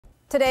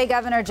Today,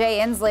 Governor Jay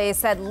Inslee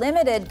said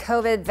limited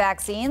COVID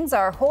vaccines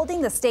are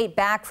holding the state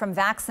back from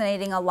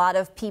vaccinating a lot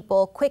of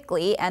people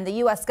quickly, and the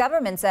U.S.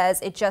 government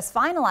says it just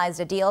finalized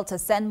a deal to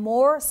send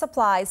more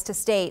supplies to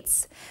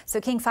states.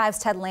 So King 5's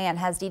Ted Land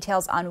has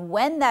details on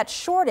when that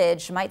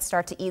shortage might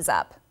start to ease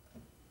up.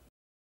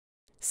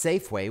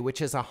 Safeway, which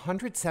has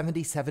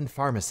 177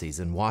 pharmacies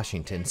in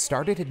Washington,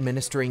 started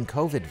administering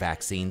COVID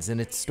vaccines in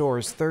its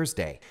stores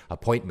Thursday.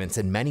 Appointments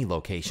in many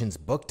locations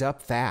booked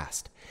up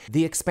fast.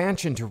 The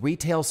expansion to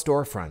retail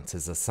storefronts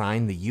is a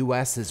sign the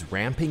U.S. is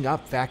ramping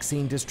up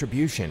vaccine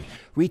distribution,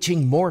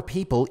 reaching more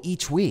people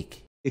each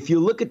week. If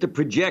you look at the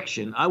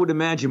projection, I would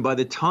imagine by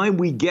the time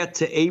we get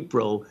to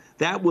April,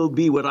 that will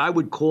be what I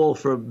would call,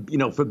 for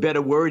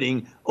better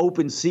wording,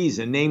 open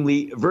season.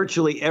 Namely,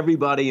 virtually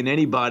everybody and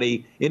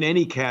anybody in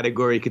any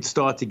category could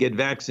start to get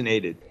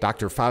vaccinated.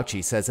 Dr.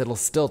 Fauci says it'll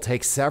still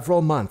take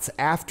several months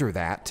after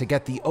that to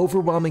get the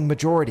overwhelming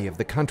majority of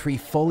the country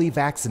fully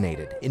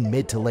vaccinated in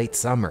mid to late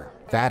summer.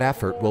 That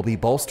effort will be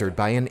bolstered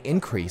by an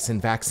increase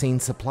in vaccine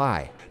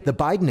supply. The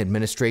Biden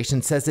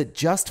administration says it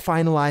just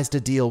finalized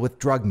a deal with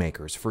drug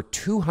makers for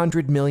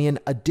 200 million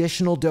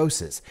additional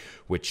doses,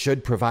 which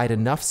should provide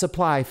enough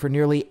supply for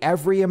nearly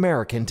every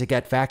American to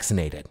get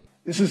vaccinated.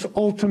 This is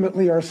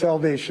ultimately our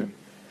salvation.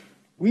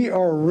 We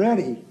are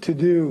ready to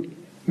do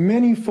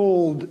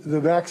many-fold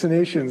the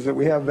vaccinations that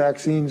we have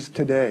vaccines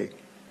today.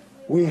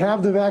 We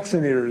have the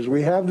vaccinators,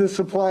 we have the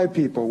supply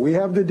people, we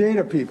have the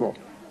data people.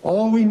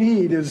 All we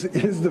need is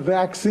the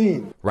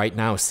vaccine. Right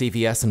now,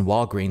 CVS and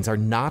Walgreens are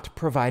not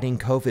providing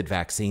COVID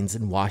vaccines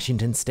in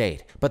Washington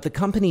state, but the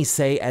companies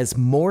say as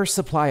more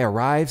supply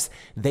arrives,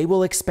 they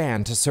will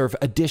expand to serve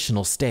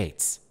additional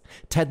states.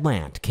 Ted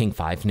Land, King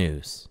 5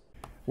 News.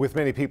 With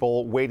many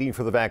people waiting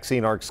for the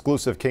vaccine, our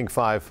exclusive King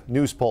 5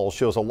 News poll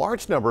shows a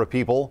large number of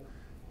people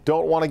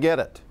don't want to get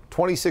it.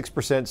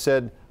 26%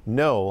 said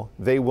no,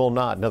 they will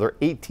not. Another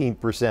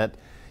 18%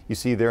 you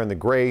see there in the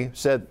gray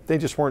said they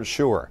just weren't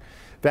sure.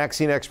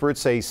 Vaccine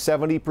experts say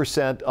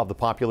 70% of the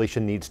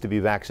population needs to be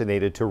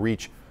vaccinated to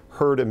reach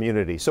herd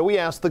immunity. So we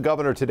asked the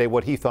governor today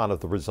what he thought of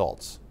the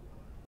results.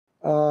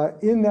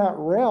 In that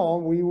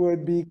realm, we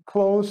would be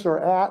close or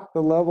at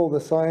the level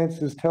the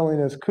science is telling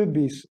us could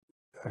be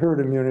herd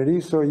immunity.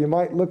 So you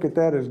might look at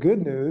that as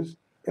good news.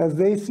 As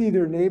they see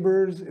their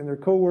neighbors and their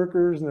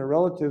coworkers and their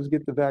relatives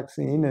get the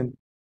vaccine and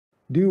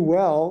do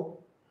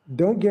well,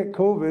 don't get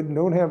COVID,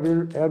 don't have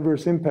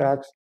adverse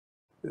impacts,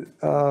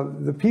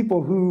 the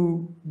people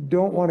who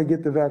don't want to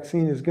get the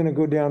vaccine is going to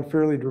go down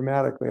fairly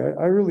dramatically.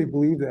 I really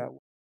believe that.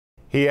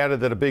 He added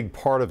that a big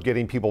part of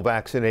getting people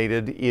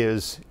vaccinated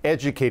is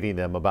educating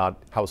them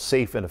about how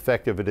safe and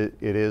effective it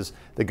is.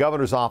 The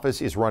governor's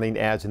office is running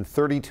ads in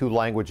 32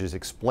 languages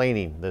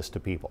explaining this to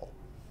people.